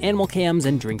Watching Animal Cams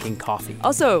and Drinking Coffee.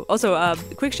 Also,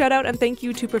 quick shout out and thank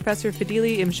you to Professor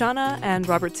Fadili Imshana and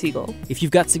Robert Siegel. If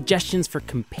you've got suggestions for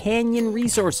companion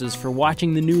resources for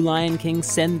watching the new Lion King,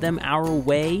 send them our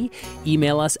way.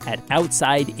 Email us at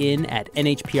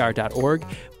outsidein@nhpr.org.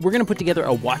 We're going to put together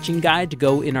a watching guide to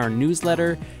go in our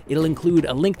newsletter. It'll include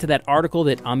a link to that article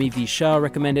that Ami V. Shah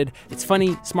recommended. It's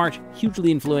funny, smart, hugely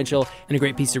influential, and a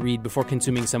great piece to read before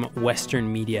consuming some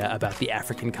Western media about the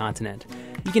African continent.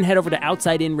 You can head over to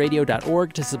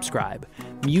outsideinradio.org to subscribe.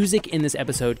 Music in this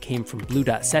episode came from Blue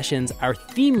Dot Sessions. Our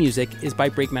theme music is by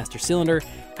Breakmaster Cylinder.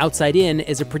 Outside In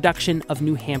is a production of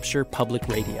New Hampshire Public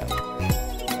Radio.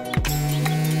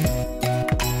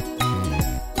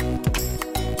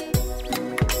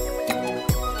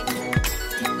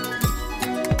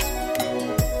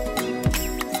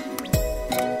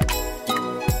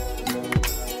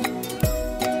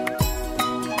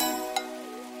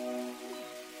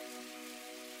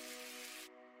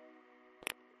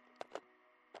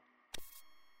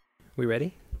 We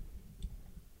ready?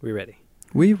 We ready?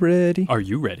 We ready? Are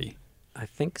you ready? I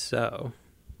think so.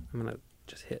 I'm going to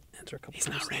just hit enter a couple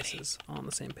times on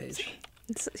the same page.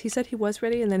 He said he was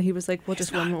ready, and then he was like, well,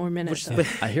 just one more minute.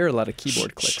 I hear a lot of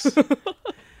keyboard clicks.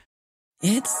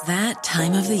 It's that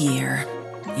time of the year.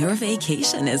 Your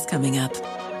vacation is coming up.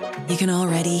 You can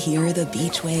already hear the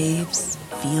beach waves,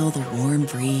 feel the warm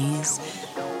breeze,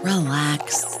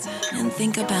 relax, and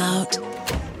think about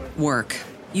work.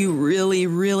 You really,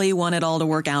 really want it all to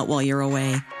work out while you're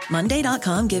away.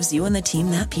 Monday.com gives you and the team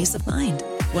that peace of mind.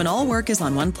 When all work is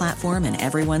on one platform and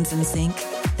everyone's in sync,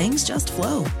 things just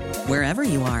flow. Wherever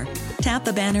you are, tap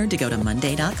the banner to go to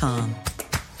Monday.com.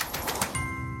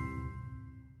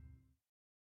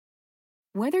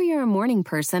 Whether you're a morning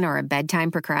person or a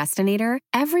bedtime procrastinator,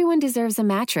 everyone deserves a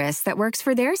mattress that works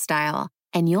for their style.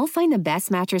 And you'll find the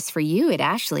best mattress for you at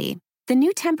Ashley. The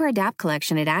new Tempur-Adapt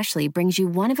collection at Ashley brings you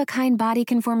one-of-a-kind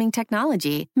body-conforming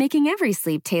technology, making every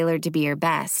sleep tailored to be your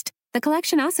best. The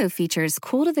collection also features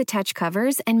cool-to-the-touch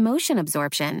covers and motion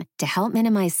absorption to help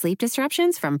minimize sleep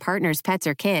disruptions from partners, pets,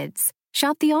 or kids.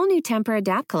 Shop the all-new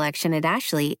Tempur-Adapt collection at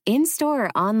Ashley, in-store or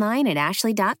online at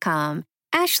ashley.com.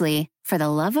 Ashley, for the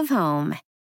love of home.